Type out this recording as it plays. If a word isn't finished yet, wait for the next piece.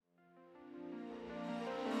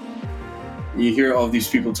You hear all these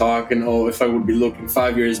people talking, oh, if I would be looking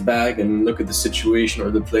 5 years back and look at the situation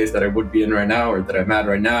or the place that I would be in right now or that I'm at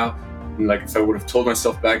right now, and like if I would have told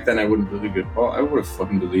myself back then I wouldn't believe it. Well, I would have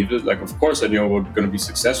fucking believed it. Like, of course I knew I was going to be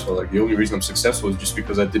successful. Like, the only reason I'm successful is just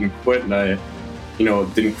because I didn't quit and I,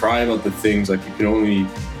 didn't cry about the things. Like, you can only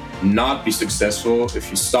not be successful if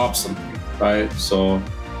you stop something, right? So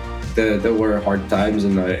there were hard times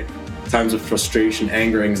and like times of frustration,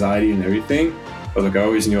 anger, anxiety, and everything. But like I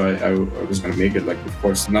always knew I was gonna make it. Like, of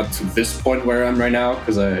course, not to this point where I am right now,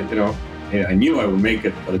 because I knew I would make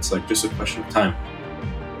it. But it's like just a question of time.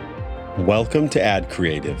 Welcome to Ad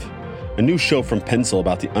Creative, a new show from Pencil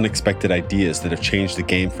about the unexpected ideas that have changed the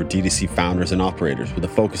game for D2C founders and operators with a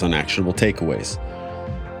focus on actionable takeaways.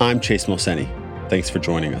 I'm Chase Moseni. Thanks for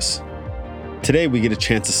joining us. Today, we get a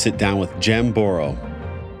chance to sit down with Jem Boro.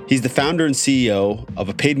 He's the founder and CEO of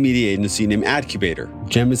a paid media agency named Adcubator.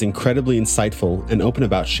 Jem is incredibly insightful and open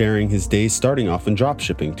about sharing his days starting off in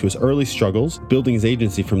dropshipping to his early struggles, building his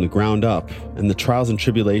agency from the ground up, and the trials and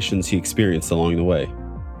tribulations he experienced along the way.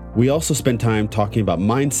 We also spend time talking about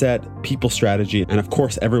mindset, people strategy, and of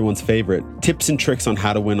course, everyone's favorite, tips and tricks on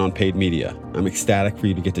how to win on paid media. I'm ecstatic for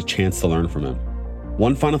you to get the chance to learn from him.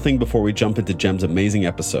 One final thing before we jump into Jem's amazing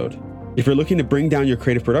episode. If you're looking to bring down your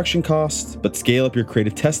creative production costs, but scale up your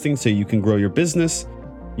creative testing so you can grow your business,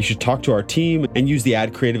 you should talk to our team and use the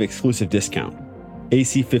Ad Creative exclusive discount.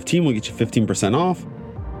 AC15 will get you 15% off,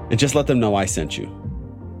 and just let them know I sent you.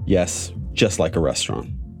 Yes, just like a restaurant.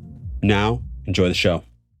 Now, enjoy the show.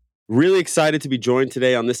 Really excited to be joined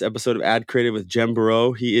today on this episode of Ad Creative with Jem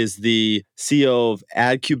Boro. He is the CEO of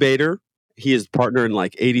Adcubator. He is partner in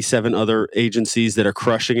like 87 other agencies that are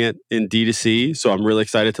crushing it in D2C. So I'm really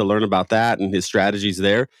excited to learn about that and his strategies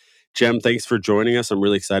there. Jem, thanks for joining us. I'm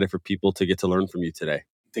really excited for people to get to learn from you today.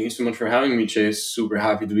 Thank you so much for having me, Chase. Super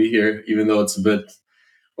happy to be here, even though it's a bit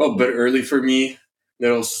early for me.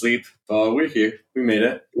 Little sleep, but we're here. We made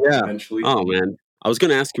it. Yeah. Eventually. Oh, man. I was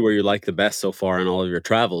going to ask you where you like the best so far in all of your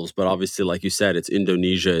travels, but obviously, like you said, it's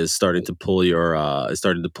Indonesia is starting to pull your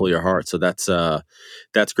heart. So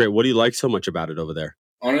that's great. What do you like so much about it over there?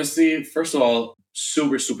 Honestly, first of all,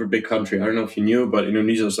 super, super big country. I don't know if you knew, but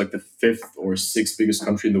Indonesia is like the fifth or sixth biggest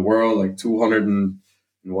country in the world, like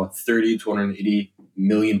 280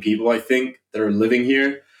 million people, I think, that are living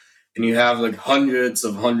here. And you have like hundreds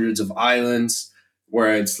of islands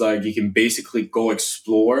where it's like you can basically go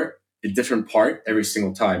explore a different part every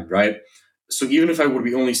single time, right? So even if I would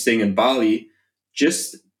be only staying in Bali,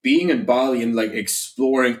 just being in Bali and like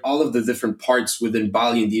exploring all of the different parts within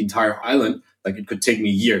Bali and the entire island, like it could take me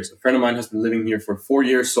years. A friend of mine has been living here for 4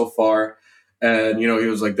 years so far. And, he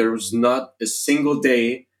was like, there was not a single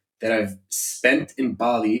day that I've spent in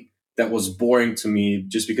Bali that was boring to me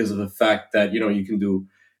just because of the fact that, you can do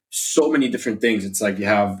so many different things. It's like you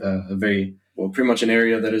have pretty much an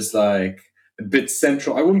area that is like a bit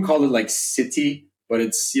central. I wouldn't call it like city, but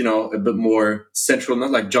it's, a bit more central,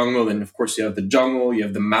 not like jungle. And of course you have the jungle, you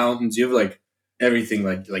have the mountains, you have like everything,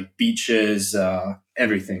 like beaches,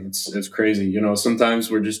 everything. It's crazy.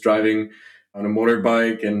 Sometimes we're just driving on a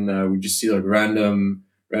motorbike and we just see like random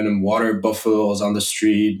water buffaloes on the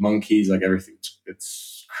street, monkeys, like everything.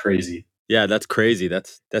 It's crazy. Yeah, that's crazy.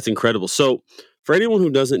 That's incredible. So for anyone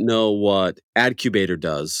who doesn't know what Adcubator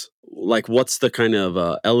does, like what's the kind of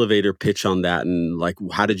elevator pitch on that, and like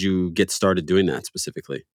how did you get started doing that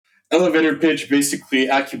specifically? Elevator pitch, basically,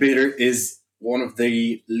 Adcubator is one of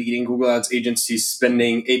the leading Google Ads agencies,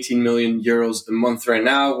 spending 18 million euros a month right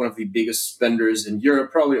now, one of the biggest spenders in Europe,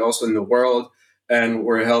 probably also in the world. And what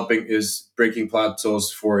we're helping is breaking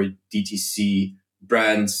plateaus for DTC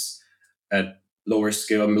brands at lower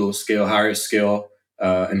scale, middle scale, higher scale,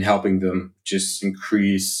 and helping them just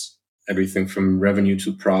increase everything from revenue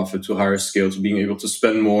to profit to higher scale to being able to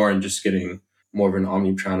spend more and just getting more of an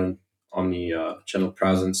omni-channel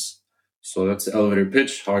presence. So that's the elevator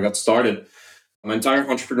pitch, how I got started. My entire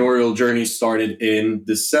entrepreneurial journey started in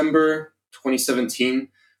December 2017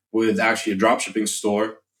 with actually a dropshipping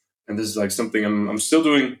store. And this is like something I'm still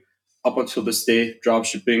doing up until this day,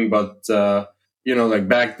 dropshipping. But, like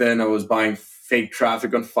back then I was buying fake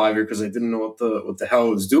traffic on Fiverr because I didn't know what the hell I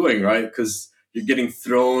was doing, right? Because you're getting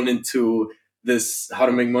thrown into this how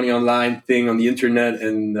to make money online thing on the internet.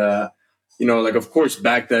 And, like, of course,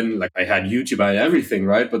 back then, like I had YouTube, I had everything,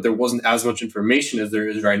 right? But there wasn't as much information as there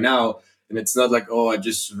is right now. And it's not like, oh, I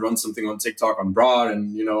just run something on TikTok on broad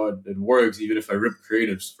and, it works, even if I rip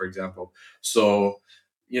creatives, for example. So,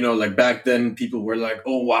 like back then people were like,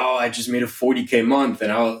 oh, wow, I just made a 40K month. And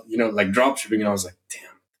I'll, like drop shipping. And I was like,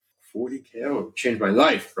 damn, 40K, that would change my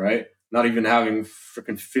life, right? Not even having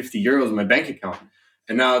freaking 50 euros in my bank account.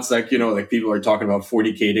 And now it's like, like people are talking about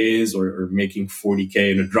 40K days or making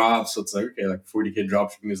 40K in a drop. So it's like, okay, like 40K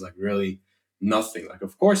drop shipping is like really nothing. Like,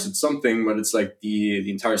 of course it's something, but it's like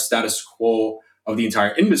the entire status quo of the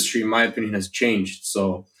entire industry, in my opinion, has changed.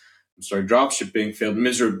 So I started drop shipping, failed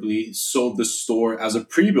miserably, sold the store as a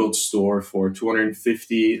pre-built store for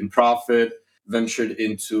 250 in profit, ventured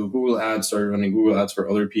into Google Ads, started running Google Ads for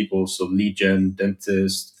other people. So lead gen,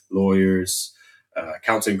 dentists, lawyers,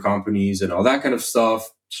 accounting companies and all that kind of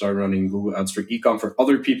stuff. Started running Google Ads for ecom for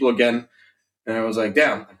other people again. And I was like,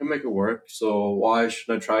 damn, I can make it work. So why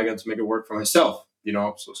should I try again to make it work for myself?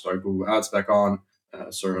 So started Google Ads back on,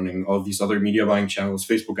 started running all of these other media buying channels,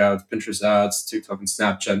 Facebook ads, Pinterest ads, TikTok and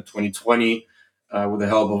Snapchat 2020 with the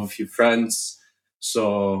help of a few friends.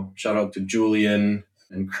 So shout out to Julian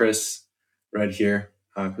and Chris right here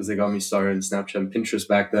because they got me started in Snapchat and Pinterest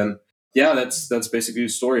back then. Yeah, that's basically the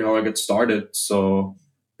story how I got started. So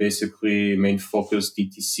basically main focus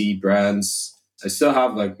DTC brands. I still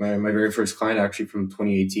have like my very first client actually from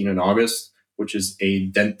 2018 in August, which is a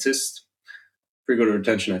dentist. Pretty good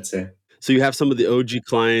retention, I'd say. So you have some of the OG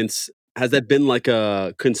clients. Has that been like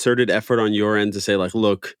a concerted effort on your end to say like,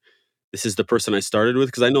 look, this is the person I started with?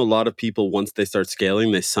 Because I know a lot of people, once they start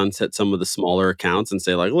scaling, they sunset some of the smaller accounts and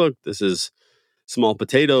say like, look, this is small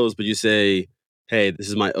potatoes, but you say, hey, this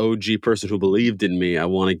is my OG person who believed in me. I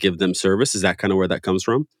want to give them service. Is that kind of where that comes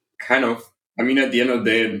from? Kind of. I mean, at the end of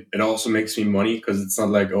the day, it also makes me money because it's not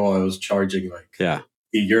like, oh, I was charging like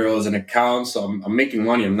 €80 an account. So I'm making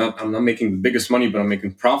money. I'm not making the biggest money, but I'm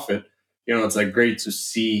making profit. It's like great to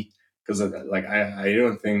see because like I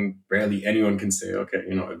don't think barely anyone can say, okay,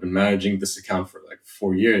 I've been managing this account for like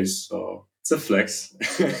 4 years. So it's a flex.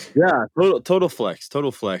 Yeah, total flex.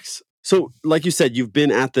 So like you said, you've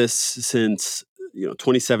been at this since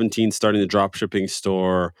 2017, starting the drop shipping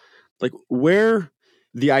store. Like where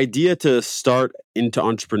the idea to start into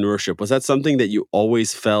entrepreneurship, was that something that you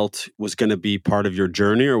always felt was going to be part of your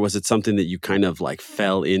journey, or was it something that you kind of like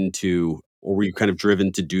fell into, or were you kind of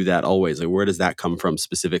driven to do that always? Like where does that come from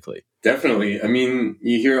specifically? Definitely. I mean,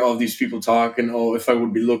 you hear all these people talking, oh, if I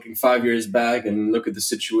would be looking 5 years back and look at the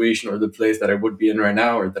situation or the place that I would be in right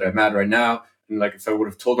now or that I'm at right now, and like if I would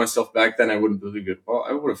have told myself back then I wouldn't believe it. Well,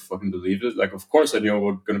 I would have fucking believed it. Like, of course I knew I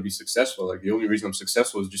was going to be successful. Like the only reason I'm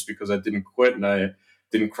successful is just because I didn't quit and I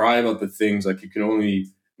didn't cry about the things. Like you can only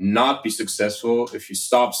not be successful if you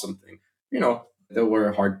stop something. There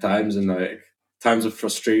were hard times and like times of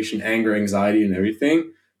frustration, anger, anxiety, and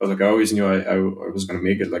everything. But like I always knew I was going to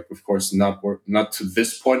make it. Like, of course, not to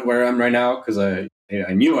this point where I am right now because I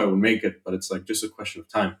knew I would make it, but it's like just a question of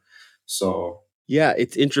time. So yeah,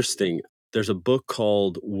 it's interesting. There's a book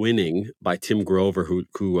called Winning by Tim Grover, who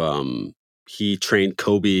he trained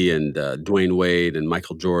Kobe and Dwayne Wade and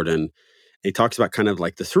Michael Jordan. He talks about kind of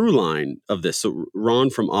like the through line of this. So Ron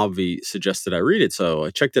from Obvi suggested I read it. So I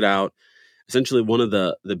checked it out. Essentially, one of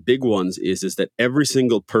the big ones is that every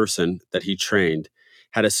single person that he trained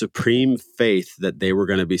had a supreme faith that they were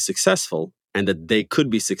going to be successful and that they could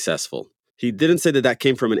be successful. He didn't say that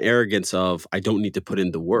came from an arrogance of, I don't need to put in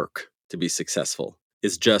the work to be successful.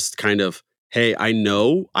 It's just kind of, hey,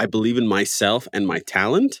 I believe in myself and my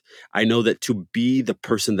talent. I know that to be the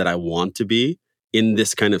person that I want to be in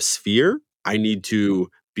this kind of sphere, I need to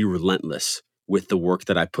be relentless with the work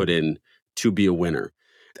that I put in to be a winner.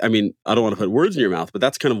 I mean, I don't want to put words in your mouth, but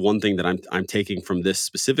that's kind of one thing that I'm taking from this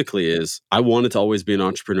specifically is I wanted to always be an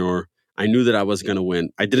entrepreneur. I knew that I was going to win.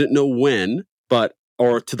 I didn't know when,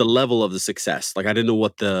 or to the level of the success. Like I didn't know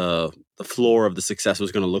what the floor of the success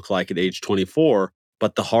was going to look like at age 24,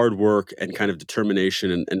 but the hard work and kind of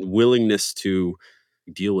determination and willingness to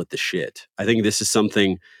deal with the shit. I think this is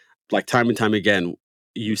something like time and time again,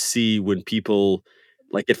 you see when people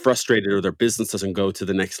like get frustrated or their business doesn't go to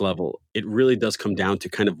the next level. It really does come down to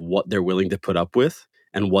kind of what they're willing to put up with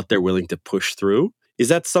and what they're willing to push through. Is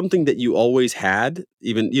that something that you always had,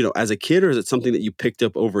 even, as a kid, or is it something that you picked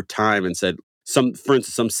up over time and said, for instance,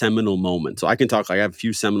 some seminal moment? So I can talk, like I have a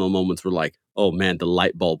few seminal moments where like, oh man, the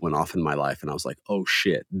light bulb went off in my life. And I was like, oh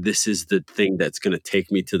shit, this is the thing that's going to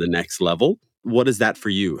take me to the next level. What is that for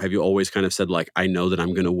you? Have you always kind of said like, I know that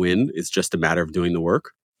I'm going to win. It's just a matter of doing the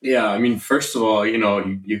work? Yeah, I mean, first of all,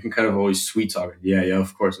 you can kind of always sweet talk it. Yeah,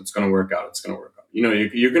 of course, it's going to work out. It's going to work out.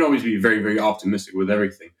 You can always be very, very optimistic with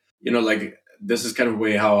everything. Like this is kind of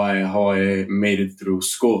way how I made it through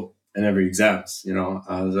school and every exams.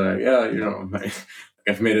 I was like, yeah,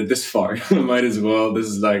 I've made it this far. Might as well. This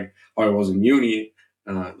is like how I was in uni.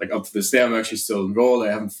 Like up to this day, I'm actually still enrolled.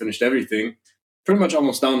 I haven't finished everything. Pretty much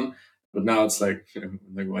almost done. But now it's like,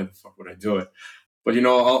 like why the fuck would I do it? But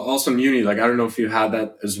also in uni, like I don't know if you had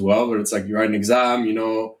that as well, but it's like you write an exam,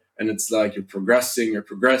 And it's like you're progressing, you're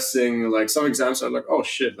progressing. Like some exams are like, oh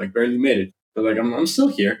shit, like barely made it. But like I'm still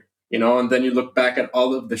here, you know, and then you look back at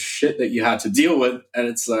all of the shit that you had to deal with, and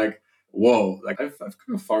it's like, whoa, like I've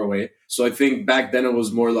come far away. So I think back then it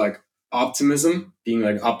was more like optimism, being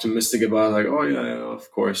like optimistic about like, oh yeah, yeah,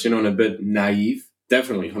 of course, you know, and a bit naive.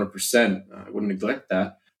 Definitely 100%. I wouldn't neglect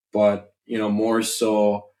that. But, you know, more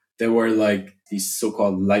so there were like these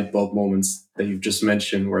so-called light bulb moments that you've just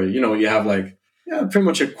mentioned where, you know, you have like, yeah, pretty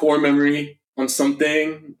much a core memory on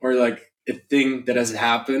something or like a thing that has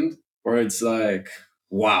happened where it's like,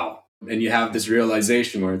 wow. And you have this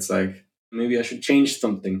realization where it's like, maybe I should change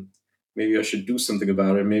something. Maybe I should do something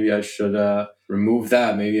about it. Maybe I should remove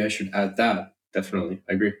that. Maybe I should add that. Definitely.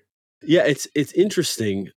 I agree. Yeah, it's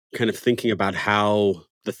interesting kind of thinking about how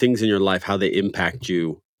the things in your life, how they impact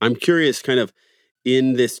you. I'm curious kind of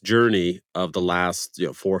in this journey of the last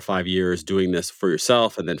 4 or 5 years doing this for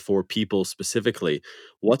yourself and then for people specifically,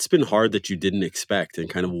 what's been hard that you didn't expect and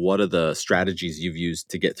kind of what are the strategies you've used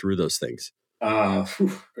to get through those things?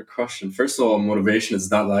 Good question. First of all, motivation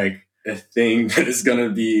is not like a thing that is going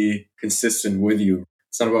to be consistent with you.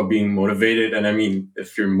 It's not about being motivated. And I mean,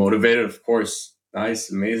 if you're motivated, of course,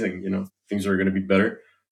 nice, amazing, you know, things are going to be better.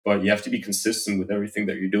 But you have to be consistent with everything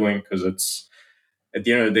that you're doing because it's at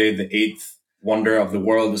the end of the day, the eighth wonder of the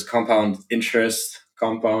world is compound interest,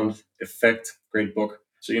 compound effect. Great book.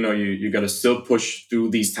 So, you know, you got to still push through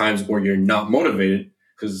these times where you're not motivated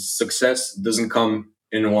because success doesn't come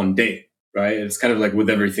in one day, right? It's kind of like with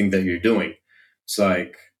everything that you're doing. It's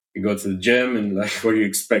like you go to the gym and like, what do you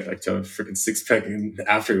expect? Like to have a freaking six pack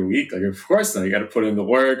after a week? Like, of course not. You got to put in the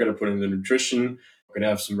work, got to put in the nutrition, got to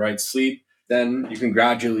have some right sleep. Then you can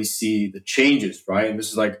gradually see the changes, right? And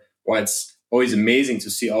this is like why it's always amazing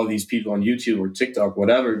to see all these people on YouTube or TikTok,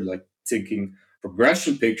 whatever, like taking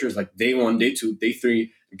progression pictures like day one, day two, day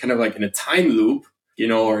three, kind of like in a time loop, you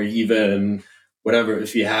know, or even whatever.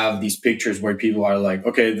 If you have these pictures where people are like,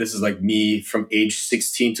 okay, this is like me from age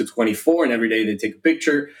 16 to 24, and every day they take a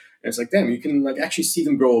picture. And it's like, damn, you can like actually see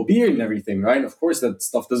them grow a beard and everything, right? And of course, that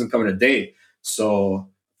stuff doesn't come in a day. So,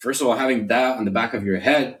 first of all, having that on the back of your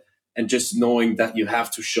head and just knowing that you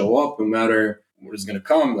have to show up no matter what is going to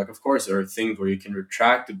come. Like, of course, there are things where you can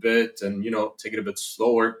retract a bit and, you know, take it a bit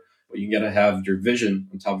slower, but you got to have your vision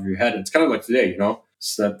on top of your head. It's kind of like today, you know,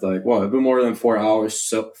 slept like, well, a bit more than 4 hours,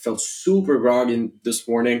 so felt super groggy this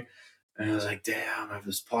morning. And I was like, damn, I have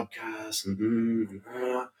this podcast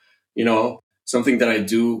you know, something that I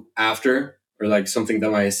do after or like something that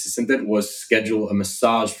my assistant did was schedule a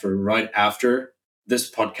massage for right after this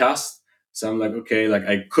podcast. So I'm like, okay, like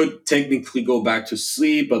I could technically go back to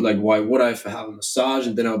sleep, but like, why would I if I have a massage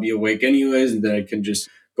and then I'll be awake anyways, and then I can just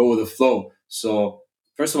go with the flow. So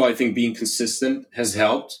first of all, I think being consistent has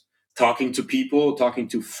helped. Talking to people, talking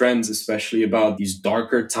to friends, especially about these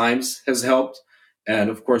darker times has helped. And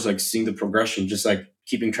of course, like seeing the progression, just like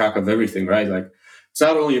keeping track of everything, right? Like it's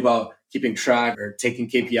not only about keeping track or taking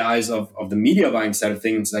KPIs of the media buying side of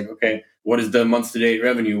things. Like, okay, what is the month to date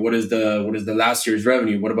revenue? What is the last year's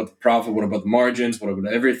revenue? What about the profit? What about the margins? What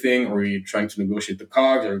about everything? Or are you trying to negotiate the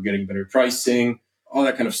COGS or getting better pricing? All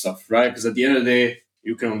that kind of stuff, right? Because at the end of the day,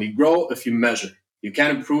 you can only grow if you measure. You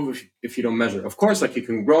can't improve if you don't measure. Of course, like you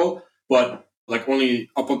can grow, but like only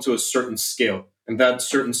up onto a certain scale. And that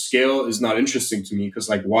certain scale is not interesting to me because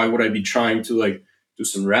like why would I be trying to like do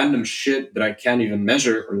some random shit that I can't even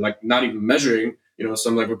measure or like not even measuring, you know? So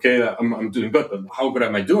I'm like, okay, I'm doing good, but how good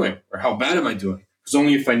am I doing or how bad am I doing? Because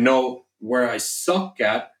only if I know where I suck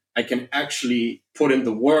at, I can actually put in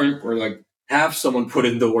the work or like have someone put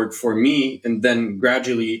in the work for me and then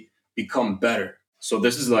gradually become better. So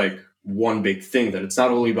this is like one big thing that it's not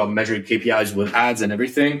only about measuring KPIs with ads and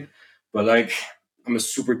everything, but like I'm a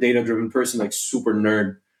super data driven person, like super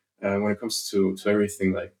nerd when it comes to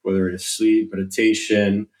everything, like whether it is sleep,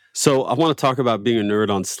 meditation. So I want to talk about being a nerd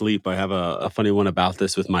on sleep. I have a funny one about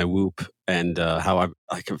this with my Whoop and how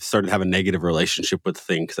I've started to have a negative relationship with the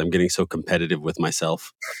thing because I'm getting so competitive with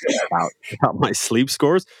myself about my sleep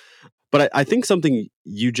scores. But I think something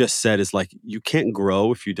you just said is like you can't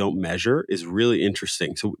grow if you don't measure is really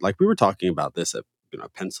interesting. So like we were talking about this at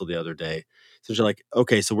Pencil the other day. So you're like,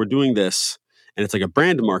 okay, so we're doing this, and it's like a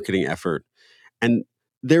brand marketing effort, and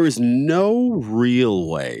there is no real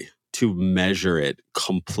way to measure it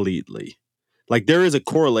completely. Like there is a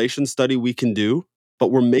correlation study we can do,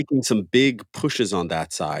 but we're making some big pushes on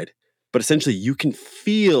that side. But essentially, you can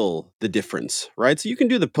feel the difference, right? So you can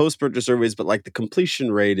do the post purchase surveys, but like the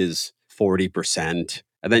completion rate is 40%.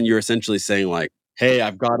 And then you're essentially saying, like, hey,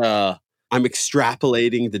 I'm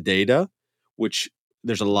extrapolating the data, which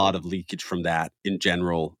there's a lot of leakage from that in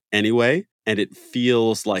general anyway. And it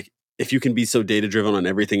feels like if you can be so data driven on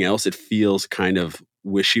everything else, it feels kind of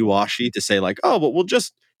wishy-washy to say like, oh, but we'll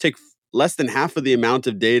just take less than half of the amount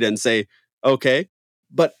of data and say, okay.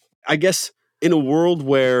 But I guess in a world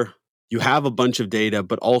where you have a bunch of data,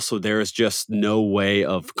 but also there is just no way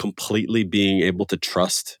of completely being able to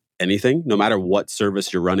trust anything, no matter what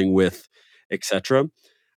service you're running with, etc.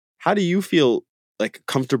 How do you feel like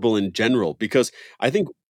comfortable in general? Because I think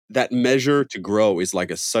that measure to grow is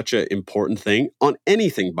like such an important thing on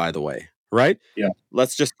anything, by the way, right? Yeah.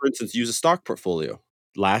 Let's just, for instance, use a stock portfolio.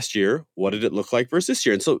 Last year, what did it look like versus this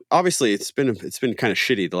year? And so obviously it's been kind of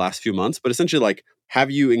shitty the last few months, but essentially like,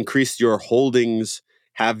 have you increased your holdings?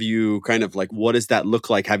 Have you kind of like, what does that look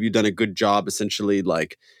like? Have you done a good job essentially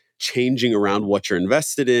like changing around what you're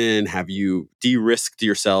invested in? Have you de-risked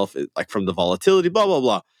yourself like from the volatility, blah, blah,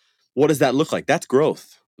 blah. What does that look like? That's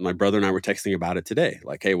growth. My brother and I were texting about it today.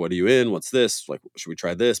 Like, hey, what are you in? What's this? Like, should we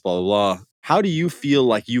try this? Blah, blah, blah. How do you feel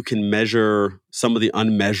like you can measure some of the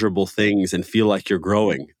unmeasurable things and feel like you're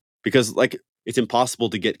growing? Because like it's impossible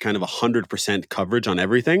to get kind of 100% coverage on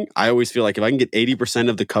everything. I always feel like if I can get 80%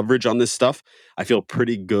 of the coverage on this stuff, I feel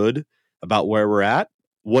pretty good about where we're at.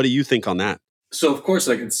 What do you think on that? So of course,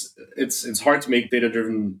 like it's hard to make data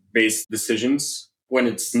driven based decisions when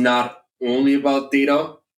it's not only about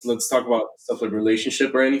data. Let's talk about stuff like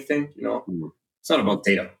relationship or anything. It's not about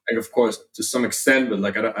data. Like of course to some extent, but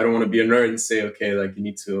like I don't want to be a nerd and say okay, like you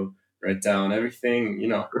need to write down everything.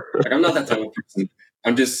 Like I'm not that type of person.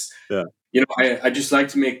 I'm just Yeah. I just like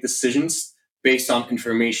to make decisions based on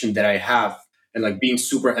information that I have, and like being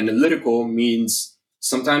super analytical means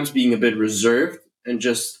sometimes being a bit reserved and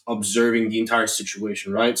just observing the entire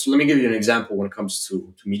situation, right? So let me give you an example when it comes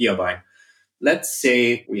to media buying. Let's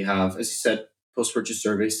say we have, as you said, post-purchase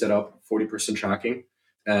survey set up, 40% tracking,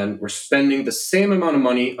 and we're spending the same amount of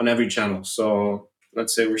money on every channel. So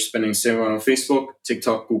let's say we're spending the same amount on Facebook,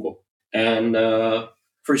 TikTok, Google. And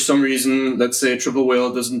for some reason, let's say Triple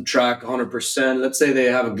Whale doesn't track 100%. Let's say they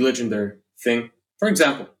have a glitch in their thing. For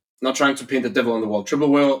example, not trying to paint the devil on the wall.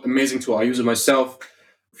 Triple Whale, amazing tool. I use it myself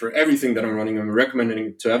for everything that I'm running. I'm recommending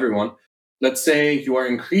it to everyone. Let's say you are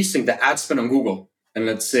increasing the ad spend on Google, and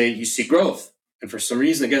let's say you see growth. And for some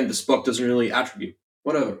reason, again, this book doesn't really attribute,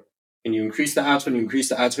 whatever. And you increase the ad spend, you increase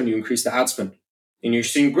the ad spend, you increase the ad spend. And you're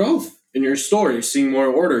seeing growth in your store. You're seeing more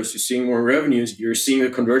orders, you're seeing more revenues, you're seeing the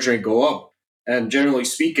conversion rate go up. And generally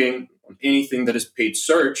speaking, on anything that is paid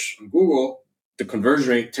search on Google, the conversion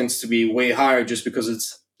rate tends to be way higher just because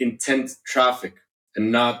it's intent traffic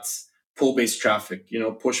and not pull-based traffic,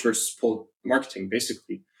 push versus pull marketing,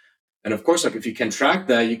 basically. And of course, like if you can track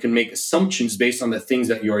that, you can make assumptions based on the things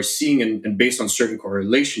that you are seeing and based on certain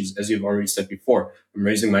correlations, as you've already said before. I'm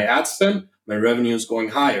raising my ad spend, my revenue is going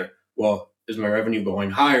higher. Well, is my revenue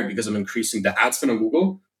going higher because I'm increasing the ad spend on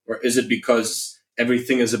Google? Or is it because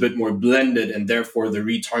everything is a bit more blended and therefore the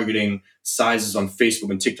retargeting sizes on Facebook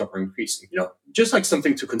and TikTok are increasing? Just like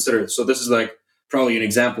something to consider. So this is like probably an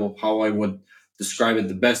example of how I would describe it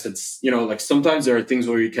the best. It's, like sometimes there are things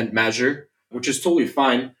where you can't measure, which is totally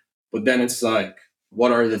fine. But then it's like,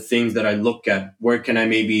 what are the things that I look at? Where can I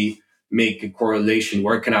maybe make a correlation?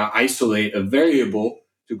 Where can I isolate a variable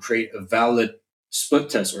to create a valid split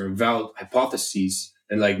test or a valid hypothesis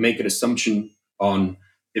and like make an assumption on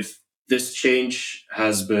if this change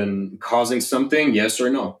has been causing something, yes or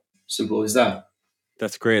no? Simple as that.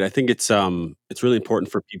 That's great. I think it's really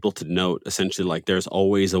important for people to note essentially like there's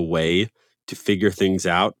always a way to figure things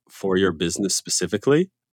out for your business specifically.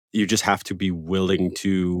 You just have to be willing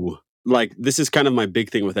to like this is kind of my big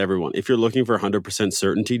thing with everyone. If you're looking for 100%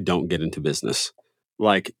 certainty, don't get into business.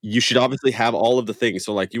 Like you should obviously have all of the things.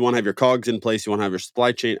 So like you want to have your cogs in place, you want to have your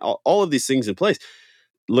supply chain, all of these things in place.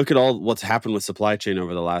 Look at all what's happened with supply chain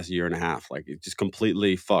over the last year and a half. Like it's just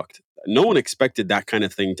completely fucked. No one expected that kind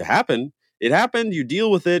of thing to happen. It happened, you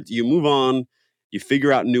deal with it, you move on, you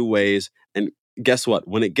figure out new ways. And guess what?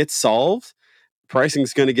 When it gets solved, pricing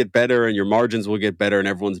is going to get better and your margins will get better and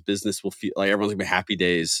everyone's business will feel like everyone's going to be happy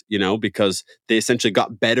days, because they essentially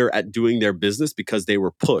got better at doing their business because they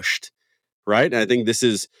were pushed. Right. And I think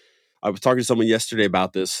I was talking to someone yesterday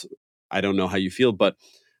about this. I don't know how you feel, but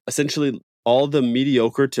essentially all the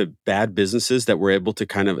mediocre to bad businesses that were able to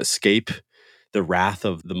kind of escape the wrath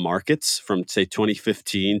of the markets from say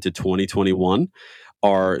 2015 to 2021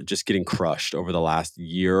 are just getting crushed over the last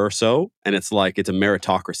year or so. And it's like, it's a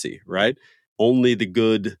meritocracy, right? Only the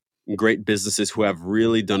good, great businesses who have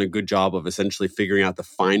really done a good job of essentially figuring out the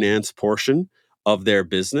finance portion of their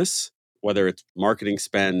business, whether it's marketing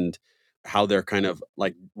spend how they're kind of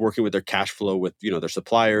like working with their cash flow with, their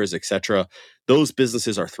suppliers, etc. Those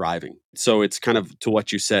businesses are thriving. So it's kind of to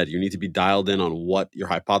what you said, you need to be dialed in on what your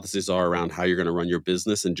hypotheses are around how you're going to run your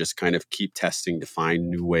business and just kind of keep testing to find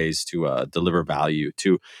new ways to deliver value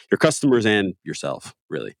to your customers and yourself,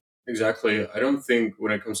 really. Exactly. I don't think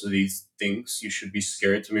when it comes to these things, you should be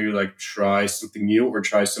scared to maybe like try something new or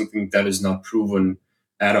try something that is not proven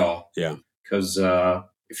at all. Yeah. Because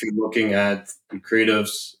if you're looking at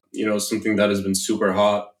creatives, something that has been super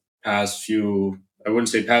hot past few, I wouldn't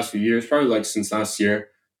say past few years, probably like since last year.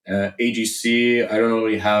 AGC, I don't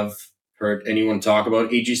really have heard anyone talk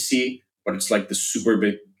about AGC, but it's like the super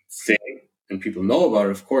big thing and people know about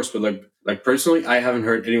it, of course. But like personally, I haven't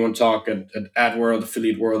heard anyone talk at Ad World,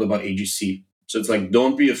 Affiliate World about AGC. So it's like,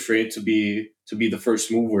 don't be afraid to be the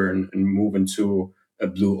first mover and move into a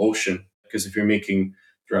blue ocean. Because if you're making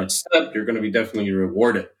the right step, you're going to be definitely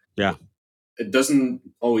rewarded. Yeah. It doesn't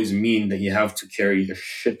always mean that you have to carry a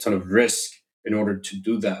shit ton of risk in order to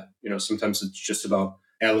do that. Sometimes it's just about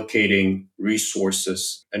allocating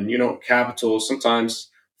resources and, capital.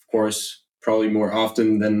 Sometimes, of course, probably more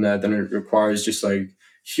often than it requires just like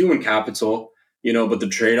human capital, but the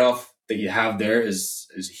trade-off that you have there is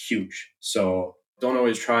huge. So don't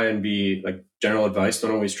always try and be like general advice.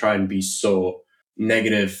 Don't always try and be so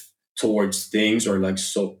negative towards things or like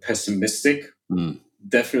so pessimistic.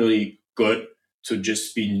 Definitely good to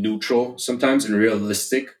just be neutral sometimes and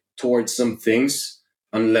realistic towards some things,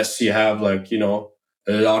 unless you have like, a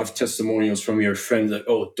lot of testimonials from your friends like,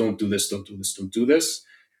 oh, don't do this, don't do this, don't do this.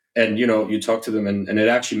 And, you talk to them and it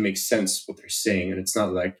actually makes sense what they're saying. And it's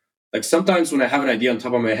not like sometimes when I have an idea on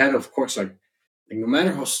top of my head, of course, like no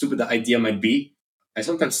matter how stupid the idea might be, I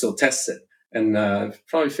sometimes still test it. And I've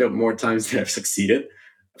probably failed more times than I've succeeded,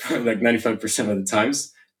 like 95% of the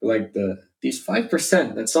times. Like these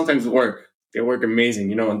 5% that sometimes work, they work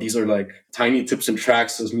amazing, and these are like tiny tips and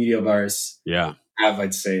tracks those media buyers have,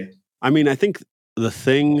 I'd say. I mean, I think the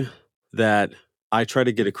thing that I try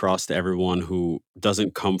to get across to everyone who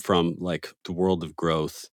doesn't come from like the world of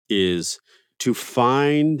growth is to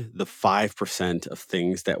find the 5% of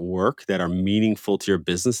things that work, that are meaningful to your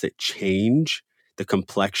business, that change the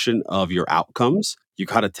complexion of your outcomes. You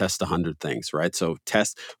got to test 100 things, right? So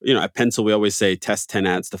test, at Pencil, we always say test 10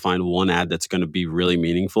 ads to find one ad that's going to be really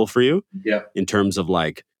meaningful for you in terms of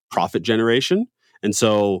like profit generation. And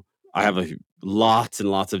so I have lots and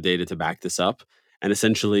lots of data to back this up. And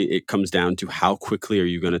essentially it comes down to how quickly are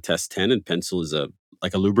you going to test 10, and Pencil is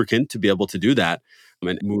like a lubricant to be able to do that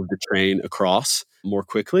and move the train across more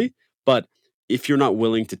quickly. But if you're not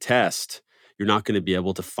willing to test, you're not going to be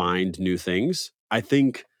able to find new things. I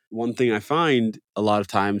think one thing I find a lot of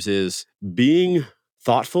times is being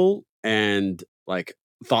thoughtful and like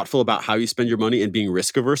thoughtful about how you spend your money and being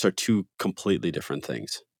risk averse are two completely different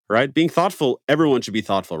things, right? Being thoughtful, everyone should be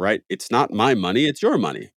thoughtful, right? It's not my money, it's your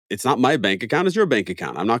money. It's not my bank account, it's your bank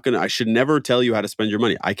account. I should never tell you how to spend your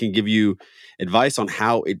money. I can give you advice on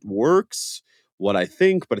how it works, what I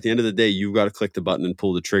think, but at the end of the day, you've got to click the button and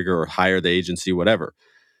pull the trigger or hire the agency, whatever.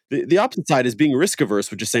 The opposite side is being risk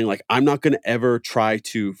averse, which is saying like, I'm not going to ever try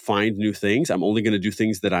to find new things. I'm only going to do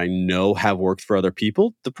things that I know have worked for other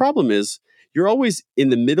people. The problem is you're always in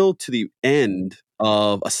the middle to the end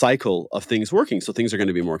of a cycle of things working. So things are going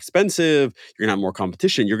to be more expensive. You're going to have more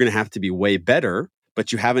competition. You're going to have to be way better,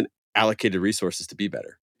 but you haven't allocated resources to be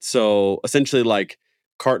better. So essentially like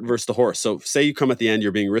cart versus the horse. So say you come at the end,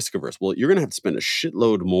 you're being risk averse. Well, you're going to have to spend a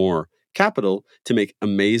shitload more capital to make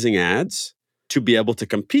amazing ads to be able to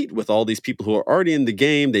compete with all these people who are already in the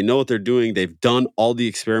game. They know what they're doing. They've done all the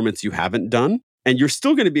experiments you haven't done. And you're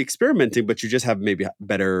still going to be experimenting, but you just have maybe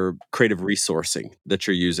better creative resourcing that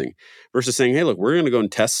you're using versus saying, hey, look, we're going to go and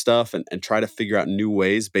test stuff and try to figure out new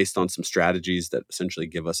ways based on some strategies that essentially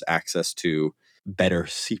give us access to better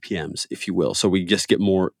CPMs, if you will. So we just get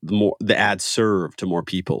the ads served to more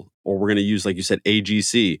people. Or we're going to use, like you said,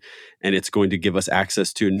 AGC, and it's going to give us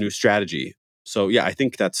access to a new strategy. So yeah, I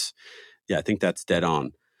think that's dead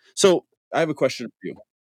on. So I have a question for you.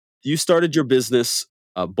 You started your business,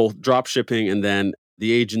 both drop shipping and then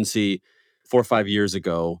the agency 4 or 5 years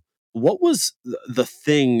ago. What was the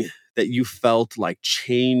thing that you felt like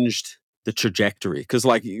changed the trajectory? Because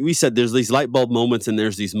like we said, there's these light bulb moments and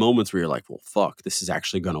there's these moments where you're like, well, fuck, this is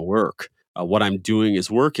actually going to work. What I'm doing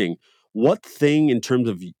is working. What thing in terms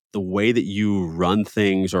of the way that you run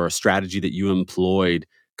things or a strategy that you employed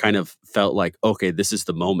kind of felt like, okay, this is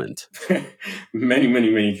the moment? Many, many,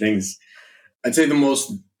 many things. I'd say the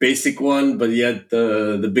most basic one, but yet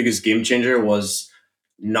the biggest game changer was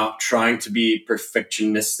not trying to be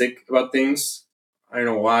perfectionistic about things. I don't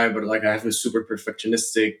know why, but like I have a super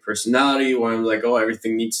perfectionistic personality where I'm like, oh,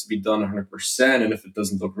 everything needs to be done 100%. And if it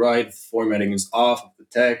doesn't look right, if the formatting is off of the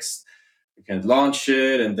text, we can't launch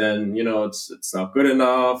it. And then, it's not good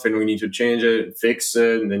enough and we need to change it and fix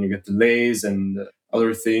it. And then you get delays and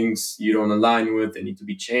other things you don't align with, they need to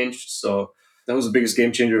be changed. So that was the biggest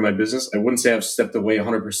game changer in my business. I wouldn't say I've stepped away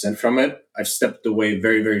 100% from it. I've stepped away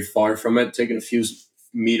very, very far from it, taken a few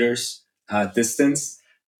meters distance,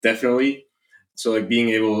 definitely. So like being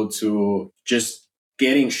able to just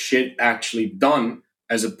getting shit actually done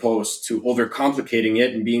as opposed to overcomplicating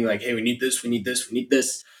it and being like, hey, we need this, we need this, we need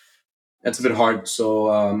this. That's a bit hard.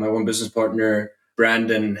 So my one business partner,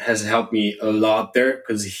 Brandon, has helped me a lot there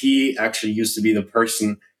because he actually used to be the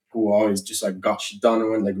person who always just like got shit done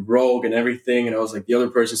and went like rogue and everything. And I was like the other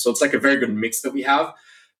person. So it's like a very good mix that we have.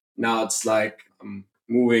 Now it's like I'm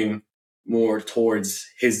moving more towards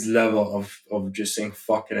his level of just saying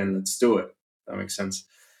fuck it and let's do it. That makes sense.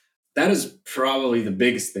 That is probably the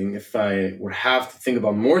biggest thing. If I would have to think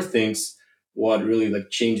about more things, what really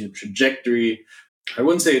like changed the trajectory, I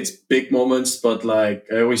wouldn't say it's big moments, but like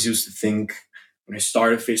I always used to think when I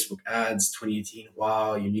started Facebook ads 2018,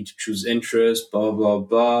 wow, you need to choose interest, blah, blah,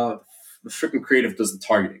 blah. The freaking creative does the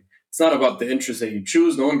targeting. It's not about the interest that you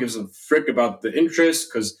choose. No one gives a frick about the interest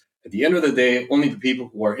because at the end of the day, only the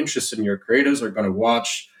people who are interested in your creatives are going to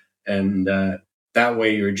watch. And that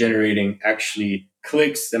way you're generating actually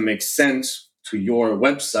clicks that make sense to your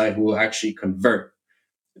website who will actually convert.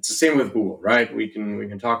 It's the same with Google, right? We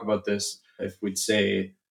can talk about this if we'd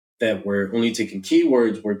say that we're only taking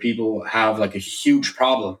keywords where people have like a huge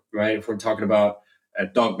problem, right? If we're talking about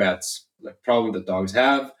dog beds, like problem that dogs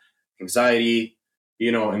have, anxiety,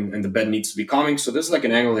 and the bed needs to be calming. So this is like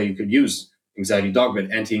an angle that you could use: anxiety dog bed,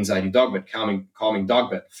 anti-anxiety dog bed, calming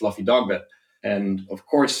dog bed, fluffy dog bed. And of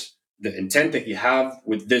course, the intent that you have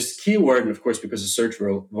with this keyword, and of course, because the search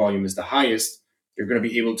volume is the highest, you're going to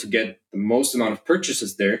be able to get the most amount of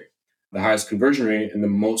purchases there, the highest conversion rate, and the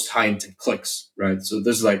most high intent clicks, right? So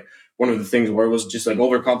this is like one of the things where it was just like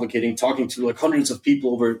overcomplicating, talking to like hundreds of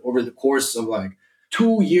people over the course of like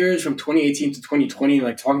 2 years from 2018 to 2020,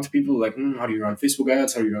 like talking to people like, how do you run Facebook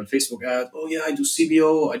ads? How do you run Facebook ads? Oh yeah, I do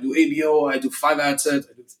CBO, I do ABO, I do 5 ad sets,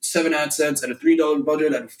 I do 7 ad sets at a $3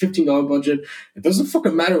 budget, at a $15 budget. It doesn't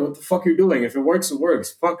fucking matter what the fuck you're doing. If it works, it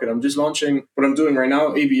works. Fuck it. I'm just launching what I'm doing right now.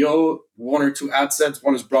 ABO, 1 or 2 ad sets,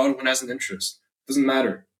 one is broad, one has an interest. Doesn't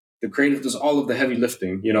matter. The creative does all of the heavy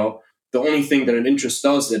lifting, The only thing that an interest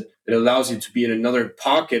does, it allows you to be in another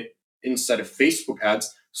pocket inside of Facebook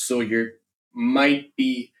ads. So you're might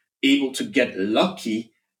be able to get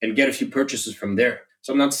lucky and get a few purchases from there.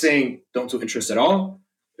 So I'm not saying don't do interest at all.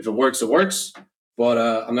 If it works, it works. But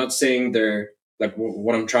I'm not saying they're like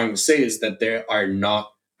what I'm trying to say is that they are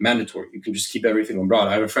not mandatory. You can just keep everything on broad.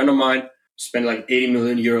 I have a friend of mine spent like 80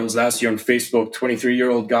 million euros last year on Facebook,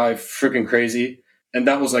 23-year-old guy, freaking crazy. And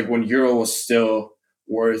that was like when euro was still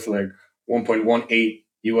worth like 1.18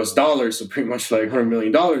 US dollars. So pretty much like $100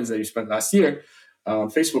 million that you spent last year on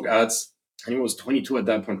Facebook ads. And he was 22 at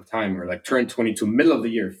that point of time, or like turned 22 middle of the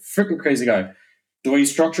year. Freaking crazy guy. The way he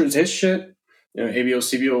structures his shit, ABO,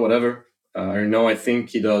 CBO, whatever. I think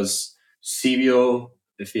he does CBO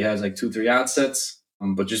if he has like 2-3 ad sets.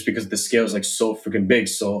 But just because the scale is like so freaking big.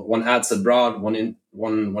 So one ad set broad,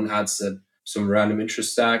 one ad set some random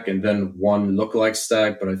interest stack, and then one lookalike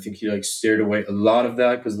stack. But I think he like steered away a lot of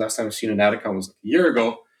that because last time I've seen an ad account was like a year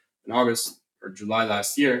ago in August or July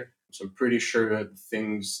last year. So I'm pretty sure that the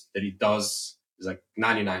things that he does is like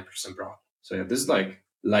 99% broad. So yeah, this is like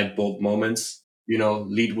light bulb moments,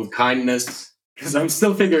 lead with kindness because I'm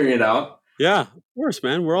still figuring it out. Yeah, of course,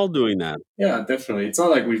 man. We're all doing that. Yeah, definitely. It's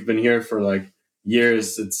not like we've been here for like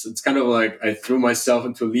years. It's kind of like I threw myself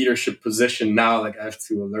into a leadership position now. Like I have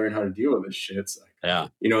to learn how to deal with this shit. It's like, yeah,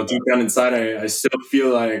 deep down inside, I still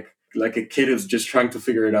feel like a kid who's just trying to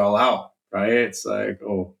figure it all out. Right? It's like,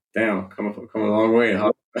 oh, damn, come a long way,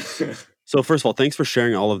 huh? So first of all, thanks for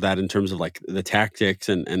sharing all of that in terms of like the tactics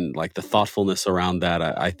and like the thoughtfulness around that.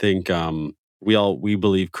 I think we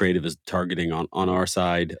believe creative is targeting on our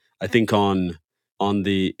side. I think on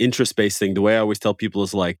the interest-based thing, the way I always tell people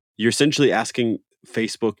is like you're essentially asking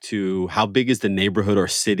Facebook to how big is the neighborhood or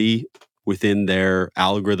city within their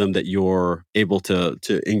algorithm that you're able to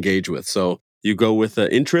engage with. So you go with the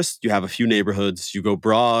interest, you have a few neighborhoods, you go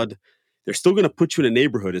broad. They're still going to put you in a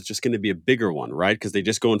neighborhood. It's just going to be a bigger one, right? Because they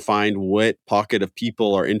just go and find what pocket of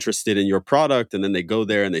people are interested in your product, and then they go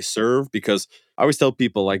there and they serve. Because I always tell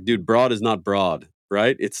people, like, dude, broad is not broad,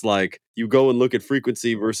 right? It's like you go and look at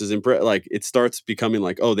frequency versus like it starts becoming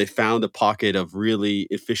like, oh, they found a pocket of really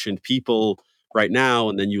efficient people right now,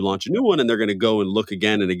 and then you launch a new one and they're going to go and look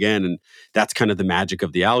again and again. And that's kind of the magic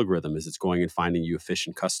of the algorithm, is it's going and finding you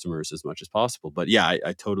efficient customers as much as possible. But yeah,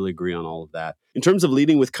 I totally agree on all of that. In terms of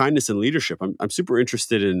leading with kindness and leadership, I'm super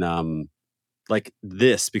interested in like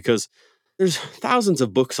this, because there's thousands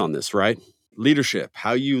of books on this, right? Leadership,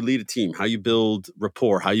 how you lead a team, how you build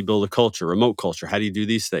rapport, how you build a culture, remote culture, how do you do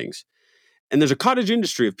these things? And there's a cottage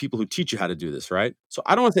industry of people who teach you how to do this, right? So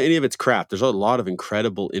I don't want to say any of it's crap. There's a lot of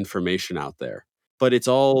incredible information out there, but it's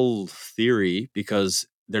all theory, because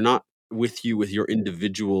they're not with you with your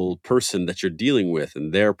individual person that you're dealing with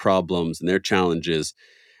and their problems and their challenges.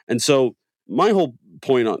 And so my whole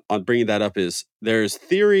point on bringing that up is there's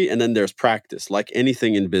theory and then there's practice, like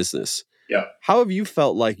anything in business. Yeah. How have you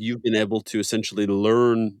felt like you've been able to essentially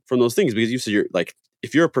learn from those things? Because you said you're like,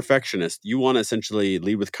 if you're a perfectionist, you want to essentially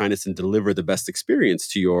lead with kindness and deliver the best experience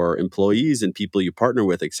to your employees and people you partner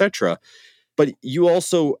with, etc. But you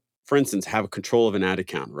also, for instance, have control of an ad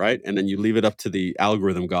account, right? And then you leave it up to the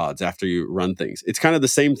algorithm gods after you run things. It's kind of the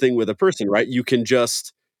same thing with a person, right? You can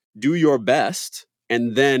just do your best,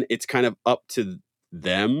 and then it's kind of up to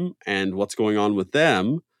them and what's going on with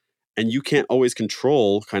them. And you can't always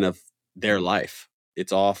control kind of their life.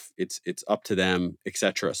 It's off, it's up to them,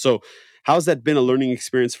 etc. So how's that been a learning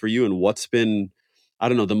experience for you? And what's been, I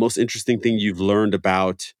don't know, the most interesting thing you've learned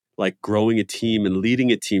about like growing a team and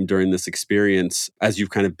leading a team during this experience as you've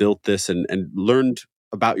kind of built this and learned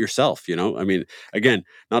about yourself, you know? I mean, again,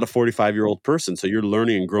 not a 45-year-old person. So you're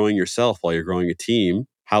learning and growing yourself while you're growing a team.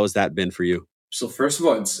 How has that been for you? So first of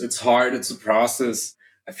all, it's hard. It's a process.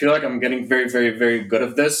 I feel like I'm getting very, very, very good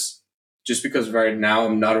at this, just because right now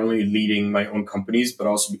I'm not only leading my own companies, but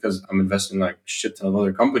also because I'm investing like shit ton of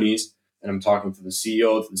other companies, and I'm talking to the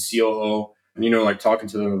CEO, to the COO, and like talking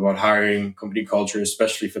to them about hiring, company culture,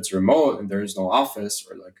 especially if it's remote and there is no office,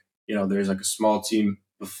 or like there's like a small team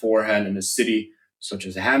beforehand in a city such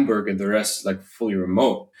as Hamburg, and the rest is like fully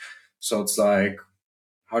remote. So it's like,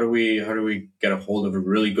 how do we get a hold of a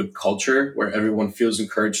really good culture where everyone feels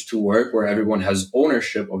encouraged to work, where everyone has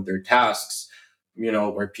ownership of their tasks,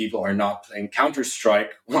 where people are not playing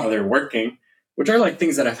Counter-Strike while they're working, which are like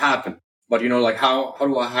things that have happened. But like how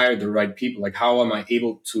do I hire the right people? Like how am I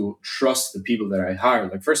able to trust the people that I hire?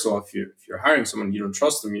 Like first of all, if you're hiring someone you don't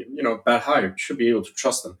trust them, bad hire. You should be able to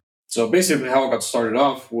trust them. So basically how I got started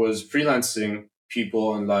off was freelancing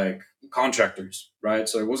people and like contractors, right?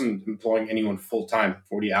 So I wasn't employing anyone full time,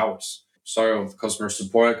 40 hours. Started with customer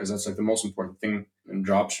support because that's like the most important thing in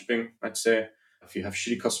drop shipping, I'd say. If you have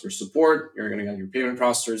shitty customer support, you're going to get your payment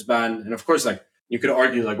processors banned. And of course, like you could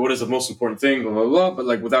argue like, what is the most important thing, blah, blah, blah. But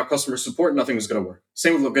like without customer support, nothing is going to work.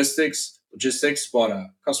 Same with logistics, but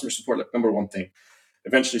customer support, like number one thing.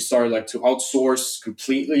 Eventually started like to outsource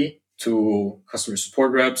completely to customer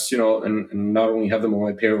support reps, and not only have them on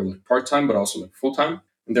my payroll like part-time, but also like full-time.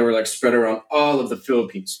 And they were like spread around all of the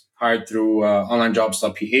Philippines, hired through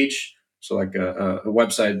onlinejobs.ph. So like a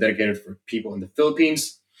website dedicated for people in the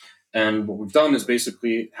Philippines. And what we've done is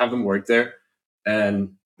basically have them work there.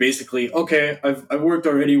 And basically, okay, I've worked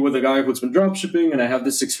already with a guy who's been drop shipping and I have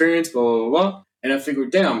this experience, blah, blah, blah. And I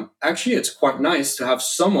figured, damn, actually, it's quite nice to have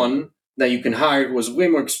someone that you can hire who has way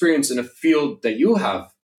more experience in a field that you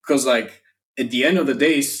have. Because like at the end of the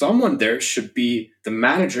day, someone there should be the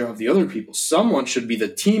manager of the other people. Someone should be the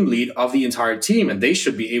team lead of the entire team, and they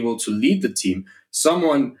should be able to lead the team.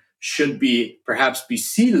 Someone should perhaps be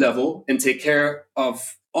C-level and take care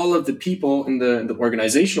of all of the people in the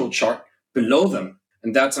organizational chart below them.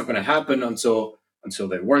 And that's not going to happen until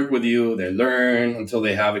they work with you, they learn, until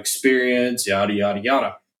they have experience, yada, yada,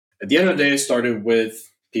 yada. At the end of the day, it started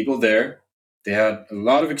with people there. They had a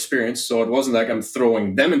lot of experience, so it wasn't like I'm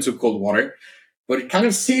throwing them into cold water, but it kind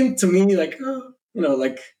of seemed to me like,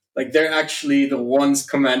 like they're actually the ones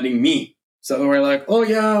commanding me. So we're like, oh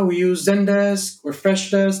yeah, we use Zendesk or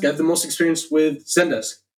Freshdesk. I have the most experience with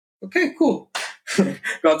Zendesk. Okay, cool.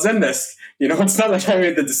 Got Zendesk. It's not like I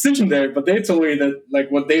made the decision there, but they told me that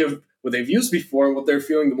like what they've used before, what they're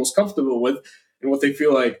feeling the most comfortable with, and what they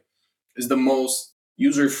feel like is the most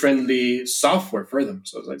user-friendly software for them.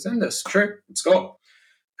 So I was like, Zendesk, sure, let's go.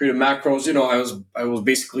 Created macros. I was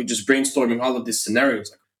basically just brainstorming all of these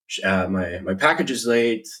scenarios. Like my package is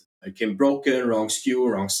late. It came broken, wrong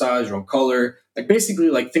SKU, wrong size, wrong color. Like basically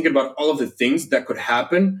like thinking about all of the things that could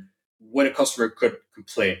happen when a customer could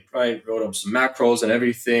complain, right? Wrote up some macros and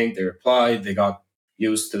everything. They replied. They got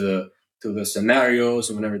used to the scenarios,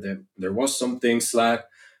 and whenever there was something, Slack.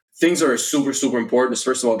 Things are super, super important.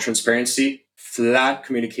 First of all, transparency, flat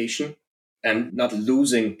communication, and not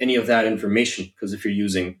losing any of that information. Because if you're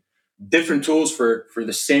using different tools for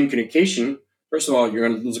the same communication, first of all, you're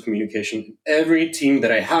going to lose the communication. Every team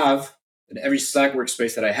that I have in every Slack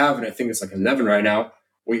workspace that I have, and I think it's like 11 right now,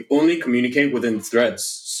 we only communicate within threads.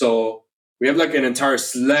 So we have like an entire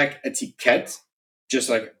Slack etiquette, just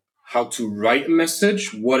like how to write a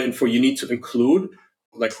message, what info you need to include,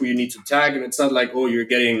 like who you need to tag. And it's not like, oh, you're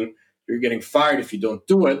getting fired if you don't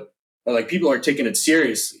do it. But like people are taking it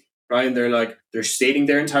seriously, right? And they're stating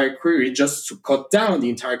their entire query just to cut down the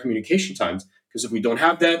entire communication times. Because if we don't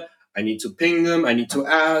have that, I need to ping them, I need to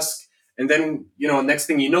ask. And then, next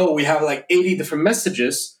thing you know, we have like 80 different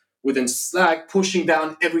messages within Slack pushing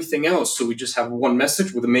down everything else. So we just have one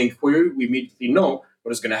message with the main query. We immediately know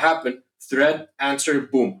what is going to happen. Thread, answer,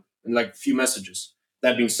 boom, and like a few messages.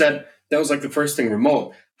 That being said, that was like the first thing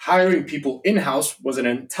remote. Hiring people in-house was an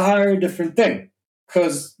entire different thing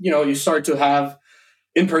because, you start to have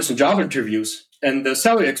in-person job interviews and the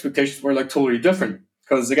salary expectations were like totally different.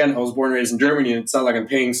 Because again, I was born and raised in Germany, and it's not like I'm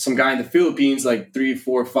paying some guy in the Philippines like $3,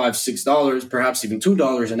 $4, $5, $6, perhaps even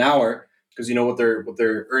 $2 an hour. Because what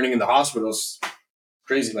they're earning in the hospitals,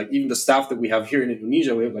 crazy. Like even the staff that we have here in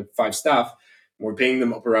Indonesia, we have like 5 staff. And we're paying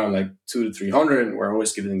them up around like 200 to 300, and we're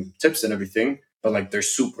always giving them tips and everything. But like they're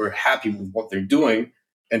super happy with what they're doing,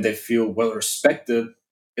 and they feel well respected.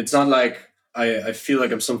 It's not like I feel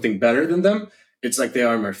like I'm something better than them. It's like they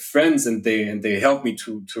are my friends, and they help me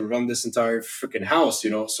to run this entire freaking house.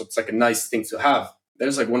 So it's like a nice thing to have. That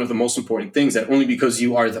is like one of the most important things. That only because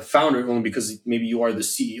you are the founder, only because maybe you are the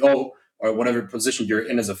CEO or whatever position you're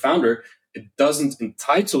in as a founder, it doesn't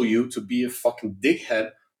entitle you to be a fucking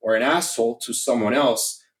dickhead or an asshole to someone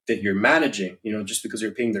else that you're managing. Just because you're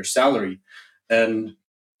paying their salary. And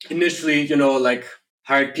initially, like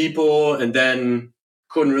hired people and then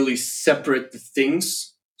couldn't really separate the things.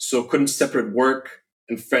 So couldn't separate work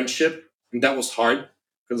and friendship. And that was hard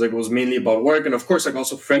because like it was mainly about work and of course like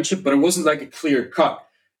also friendship, but it wasn't like a clear cut.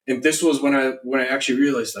 And this was when I actually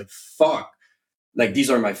realized like fuck, like these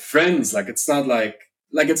are my friends. Like it's not like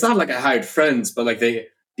I hired friends, but like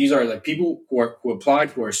these are like people who applied,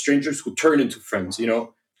 who are strangers who turn into friends,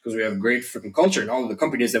 because we have great freaking culture in all of the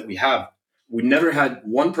companies that we have. We never had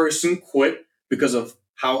one person quit because of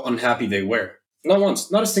how unhappy they were. Not once,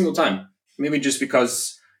 not a single time. Maybe just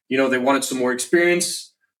because, they wanted some more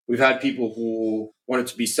experience. We've had people who wanted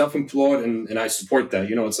to be self-employed and I support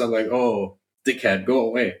that. It's not like, oh, dickhead, go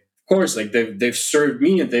away. Of course, like they've served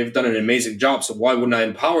me and they've done an amazing job. So why wouldn't I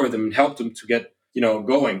empower them and help them to get,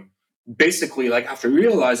 going? Basically, like after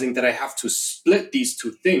realizing that I have to split these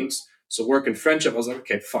two things, so work and friendship, I was like,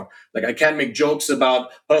 okay, fuck. Like I can't make jokes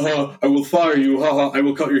about, haha, I will fire you, haha, I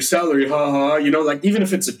will cut your salary, haha. Like even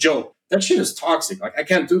if it's a joke, that shit is toxic. Like I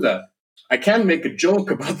can't do that. I can't make a joke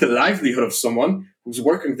about the livelihood of someone who's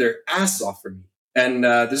working their ass off for me. And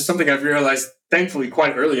this is something I've realized, thankfully,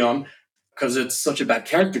 quite early on, because it's such a bad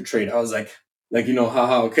character trait. I was like,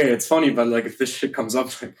 haha, okay, it's funny, but like if this shit comes up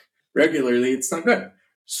like regularly, it's not good.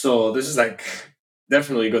 So this is like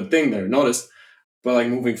definitely a good thing that I noticed. But like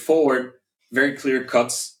moving forward, very clear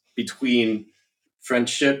cuts between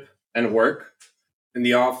friendship and work. In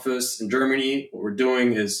the office in Germany, what we're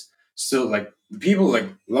doing is still like people like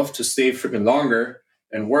love to stay freaking longer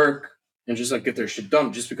and work and just like get their shit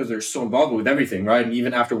done just because they're so involved with everything, right? And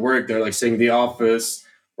even after work, they're like staying in the office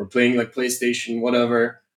or playing like PlayStation,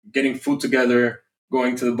 whatever, getting food together,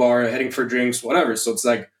 going to the bar, heading for drinks, whatever. So it's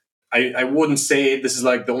like I wouldn't say this is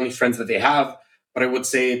like the only friends that they have, but I would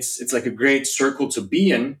say it's like a great circle to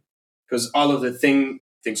be in because all of the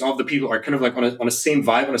things, all of the people are kind of like on a same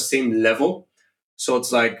vibe, on a same level. So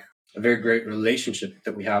it's like a very great relationship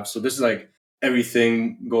that we have. So this is like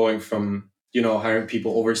everything going from, hiring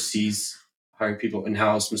people overseas, hiring people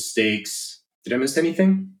in-house, mistakes. Did I miss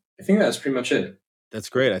anything? I think that's pretty much it. That's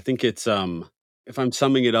great. I think it's if I'm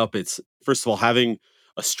summing it up, it's first of all having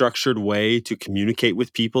a structured way to communicate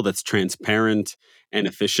with people that's transparent and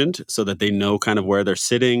efficient so that they know kind of where they're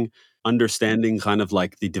sitting, understanding kind of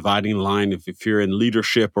like the dividing line. If you're in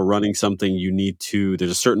leadership or running something,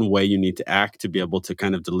 there's a certain way you need to act to be able to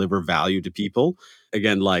kind of deliver value to people.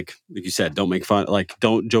 Again, like you said, don't make fun, like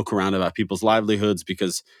don't joke around about people's livelihoods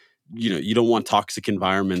because you don't want toxic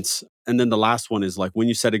environments. And then the last one is like when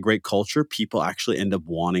you set a great culture, people actually end up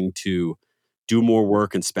wanting to do more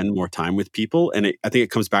work and spend more time with people. And I think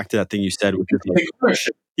it comes back to that thing you said, which is like,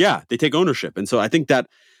 yeah, they take ownership. And so I think that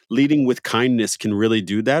leading with kindness can really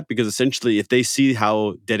do that because essentially if they see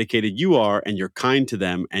how dedicated you are and you're kind to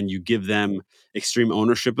them and you give them extreme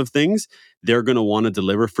ownership of things, they're going to want to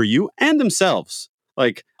deliver for you and themselves.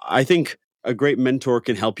 Like I think a great mentor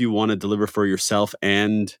can help you want to deliver for yourself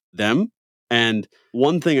and them. And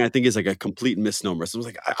one thing I think is like a complete misnomer. So I was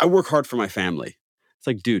like, I work hard for my family. It's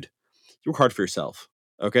like, dude, you work hard for yourself.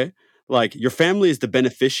 Okay. Like your family is the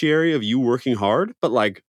beneficiary of you working hard, but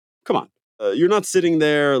like, come on. You're not sitting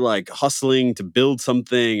there like hustling to build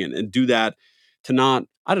something and do that to not,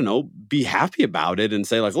 I don't know, be happy about it and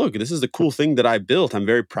say like, look, this is the cool thing that I built. I'm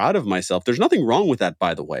very proud of myself. There's nothing wrong with that,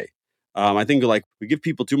 by the way. I think like we give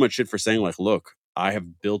people too much shit for saying like, look, I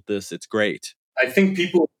have built this. It's great. I think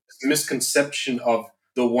people misconception of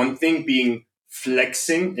the one thing being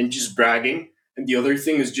flexing and just bragging, and the other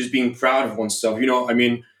thing is just being proud of oneself. I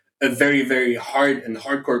mean, a very, very hard and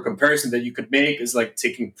hardcore comparison that you could make is like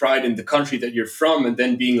taking pride in the country that you're from and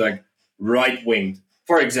then being like right winged,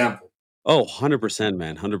 for example. Oh, 100%,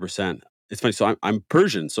 man. 100%. It's funny. So I'm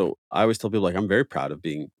Persian. So I always tell people like I'm very proud of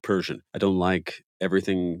being Persian. I don't like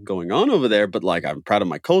everything going on over there, but like I'm proud of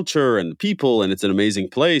my culture and the people, and it's an amazing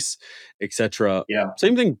place, etc. Yeah.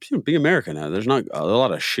 Same thing, being American. There's not a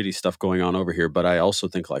lot of shitty stuff going on over here, but I also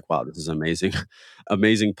think like, wow, this is amazing,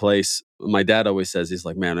 amazing place. My dad always says he's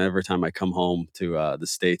like, man, every time I come home to the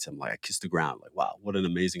States, I'm like, I kiss the ground, like, wow, what an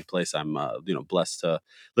amazing place. I'm blessed to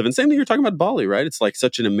live in. Same thing you're talking about Bali, right? It's like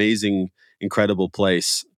such an amazing, incredible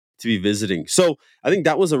place to be visiting. So I think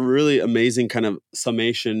that was a really amazing kind of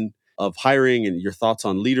summation of hiring and your thoughts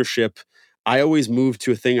on leadership. I always move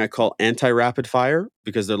to a thing I call anti-rapid fire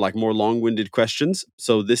because they're like more long-winded questions.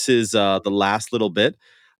 So this is the last little bit.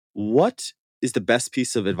 What is the best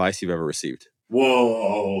piece of advice you've ever received?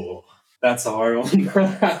 Whoa, that's a hard one.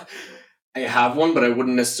 I have one, but I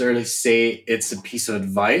wouldn't necessarily say it's a piece of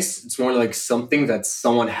advice. It's more like something that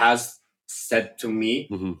someone has said to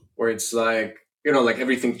me, where it's like, like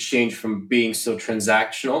everything changed from being so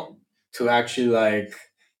transactional to actually like,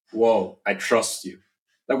 whoa, I trust you.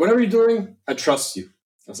 Like, whatever you're doing, I trust you.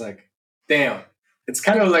 I was like, damn. It's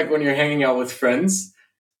kind of like when you're hanging out with friends,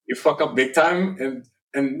 you fuck up big time,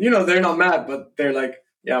 and they're not mad, but they're like,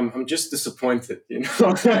 yeah, I'm just disappointed,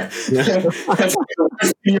 That's like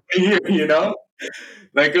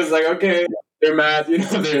it's like, okay, they're mad,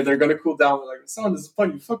 they're gonna cool down. We're like, someone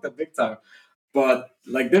disappointed, you fucked up big time. But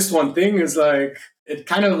like this one thing is like, it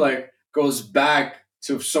kind of like goes back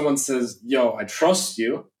to if someone says, yo, I trust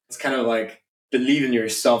you, it's kind of like believe in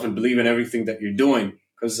yourself and believe in everything that you're doing.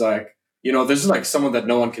 Because like, this is like someone that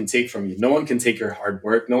no one can take from you. No one can take your hard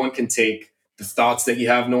work. No one can take the thoughts that you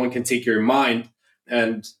have. No one can take your mind.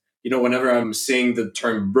 And, whenever I'm saying the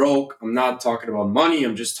term broke, I'm not talking about money.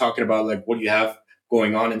 I'm just talking about like what you have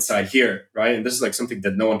going on inside here. Right. And this is like something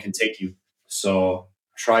that no one can take you. So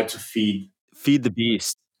try to feed the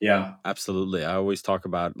beast. Yeah, absolutely. I always talk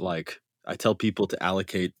about like, I tell people to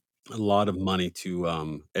allocate a lot of money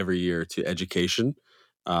to every year to education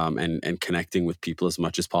and connecting with people as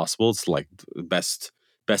much as possible. It's like the best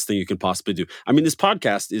thing you can possibly do. I mean, this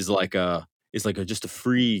podcast is like just a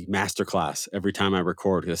free masterclass every time I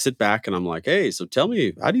record. I sit back and I'm like, hey, so tell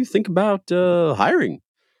me, how do you think about hiring?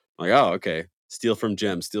 I'm like, oh, okay. Steal from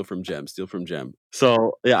Gem, steal from Gem, steal from Gem.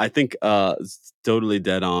 So yeah, I think it's totally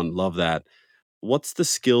dead on. Love that. What's the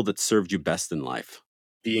skill that served you best in life?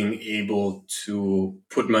 Being able to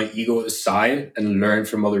put my ego aside and learn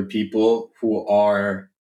from other people who are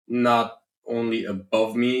not only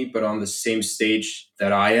above me, but on the same stage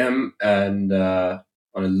that I am, and on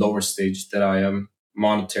a lower stage that I am,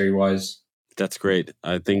 monetary wise. That's great.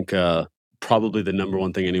 I think probably the number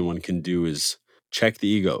one thing anyone can do is check the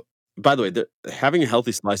ego. By the way, having a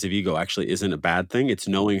healthy slice of ego actually isn't a bad thing. It's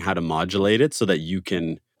knowing how to modulate it so that you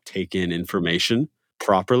can take in information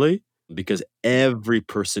properly, because every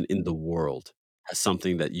person in the world has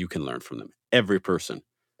something that you can learn from them. Every person.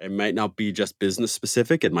 It might not be just business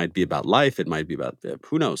specific. It might be about life. It might be about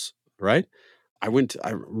who knows, right? I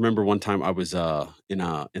remember one time I was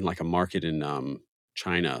in like a market in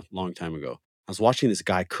China a long time ago. I was watching this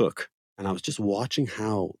guy cook, and I was just watching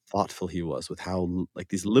how thoughtful he was with how like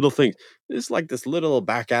these little things. It's like this little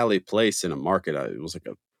back alley place in a market. It was like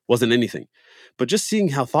wasn't anything, but just seeing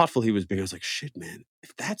how thoughtful he was being, I was like, shit, man,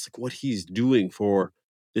 if that's like what he's doing for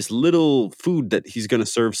this little food that he's going to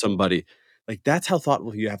serve somebody, like that's how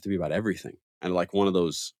thoughtful you have to be about everything. And like one of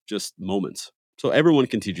those just moments. So everyone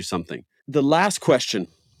can teach you something. The last question,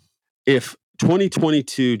 if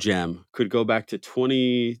 2022 Gem could go back to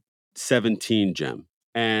 2017 Gem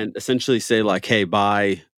and essentially say like, hey,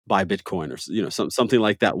 buy Bitcoin or something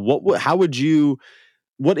like that,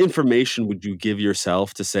 what information would you give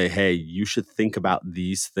yourself to say, hey, you should think about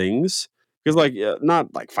these things? Because like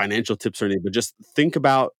not like financial tips or anything, but just think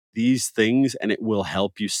about these things and it will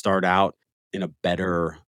help you start out in a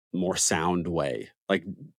better, more sound way. Like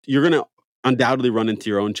you're going to undoubtedly run into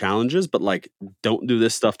your own challenges, but like don't do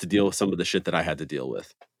this stuff to deal with some of the shit that I had to deal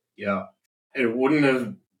with. Yeah. It wouldn't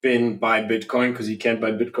have been buy Bitcoin because you can't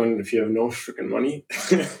buy Bitcoin if you have no freaking money.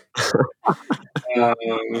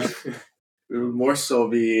 It would more so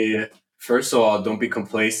be, first of all, don't be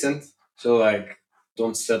complacent. So like,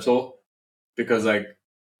 don't settle, because like,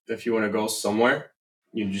 if you want to go somewhere,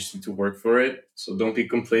 you just need to work for it. So don't be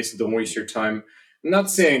complacent. Don't waste your time. I'm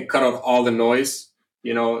not saying cut out all the noise.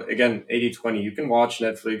 Again, 80-20. You can watch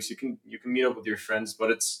Netflix. You can meet up with your friends,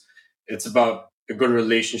 but it's about a good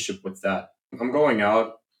relationship with that. I'm going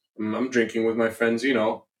out. I'm drinking with my friends.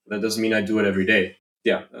 That doesn't mean I do it every day.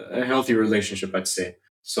 Yeah, a healthy relationship, I'd say.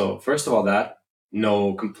 So first of all, that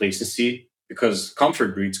no complacency, because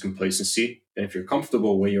comfort breeds complacency. And if you're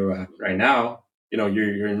comfortable where you're at right now,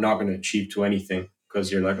 you're not going to achieve to anything,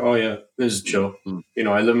 because you're like, oh yeah, this is chill.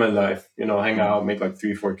 I live my life, hang out, make like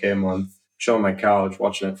 3-4K a month, chill on my couch,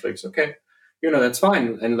 watch Netflix. Okay. That's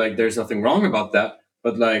fine. And like, there's nothing wrong about that.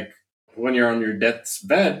 But like, when you're on your death's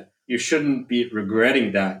bed, you shouldn't be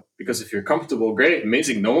regretting that, because if you're comfortable, great,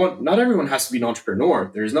 amazing. Not everyone has to be an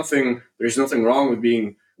entrepreneur. There's nothing wrong with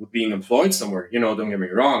being employed somewhere. Don't get me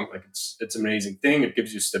wrong. Like, it's an amazing thing. It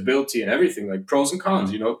gives you stability and everything, like pros and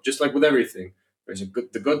cons, just like with everything. There's the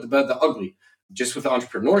good, the bad, the ugly, just with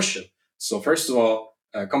entrepreneurship. So first of all,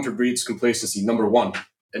 comfort breeds complacency, number one.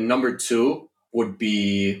 And number two would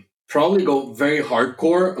be probably go very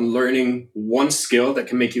hardcore on learning one skill that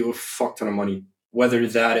can make you a fuck ton of money. Whether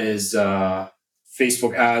that is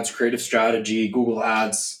Facebook ads, creative strategy, Google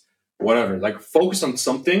ads, whatever. Like, focus on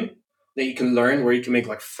something that you can learn where you can make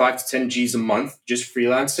like 5 to 10 G's a month just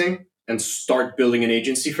freelancing, and start building an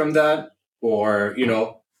agency from that, or,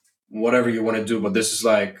 whatever you want to do. But this is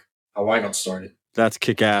like how I got started. That's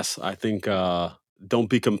kick-ass. I think don't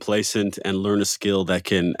be complacent and learn a skill that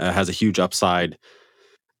has a huge upside.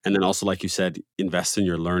 And then also, like you said, invest in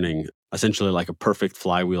your learning, essentially like a perfect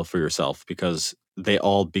flywheel for yourself, because they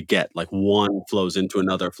all beget, like one flows into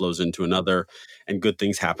another, and good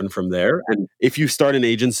things happen from there. And if you start an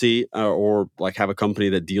agency or like have a company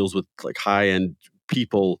that deals with like high-end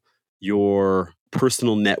people, your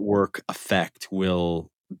personal network effect will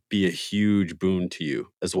be a huge boon to you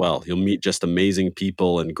as well. You'll meet just amazing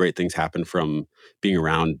people, and great things happen from being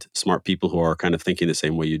around smart people who are kind of thinking the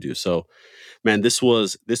same way you do. So, man, this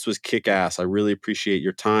was kick ass. I really appreciate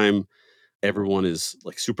your time. Everyone is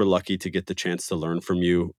like super lucky to get the chance to learn from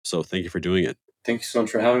you. So thank you for doing it. Thank you so much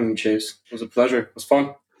for having me, Chase. It was a pleasure. It was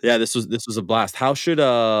fun. Yeah, this was a blast. How should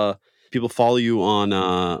people follow you on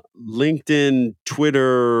LinkedIn,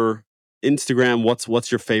 Twitter, Instagram?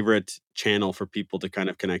 What's your favorite channel for people to kind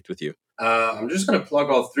of connect with you? I'm just gonna plug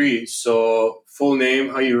all three. So, full name,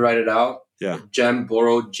 how you write it out? Yeah, Jem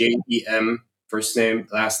Bourouh, Jem. First name,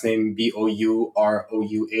 last name, Bourouh.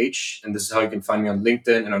 And this is how you can find me on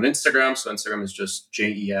LinkedIn and on Instagram. So Instagram is just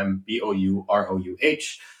Jem Bourouh.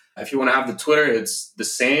 If you want to have the Twitter, it's the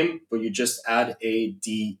same, but you just add a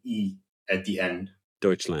DE at the end.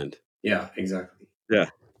 Deutschland. Yeah, exactly.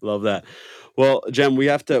 Yeah, love that. Well, Jem, we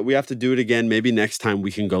have to do it again. Maybe next time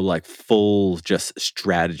we can go like full just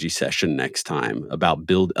strategy session next time about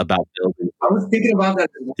building. I was thinking about that.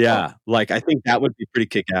 Yeah, like I think that would be pretty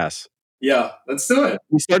kick-ass. Yeah, let's do it.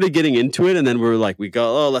 We started getting into it, and then we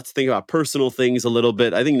go, let's think about personal things a little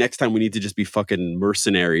bit. I think next time we need to just be fucking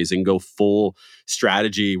mercenaries and go full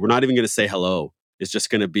strategy. We're not even going to say hello. It's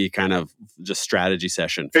just going to be kind of just strategy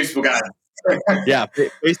session. Facebook ads. Yeah,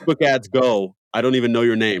 Facebook ads go. I don't even know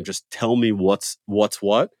your name. Just tell me what's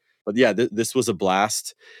what. But yeah, this was a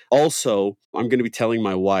blast. Also, I'm going to be telling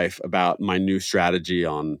my wife about my new strategy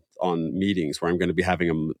on meetings, where I'm going to be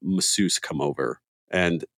having a masseuse come over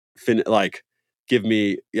and give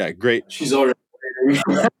me great. She's already.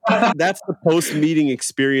 That's the post-meeting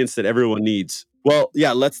experience that everyone needs. Well,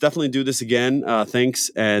 yeah, let's definitely do this again.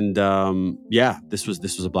 Thanks, and this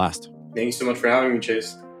was a blast. Thank you so much for having me,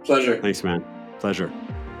 Chase. Pleasure. Thanks, man. Pleasure.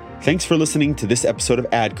 Thanks for listening to this episode of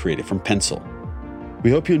Ad Creative from Pencil.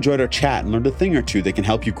 We hope you enjoyed our chat and learned a thing or two that can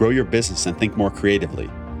help you grow your business and think more creatively.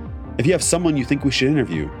 If you have someone you think we should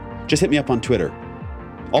interview, just hit me up on Twitter.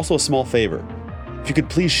 Also, a small favor. If you could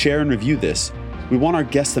please share and review this, we want our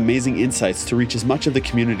guests' amazing insights to reach as much of the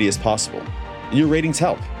community as possible, and your ratings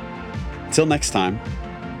help. Until next time,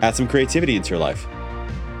 add some creativity into your life.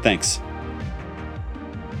 Thanks.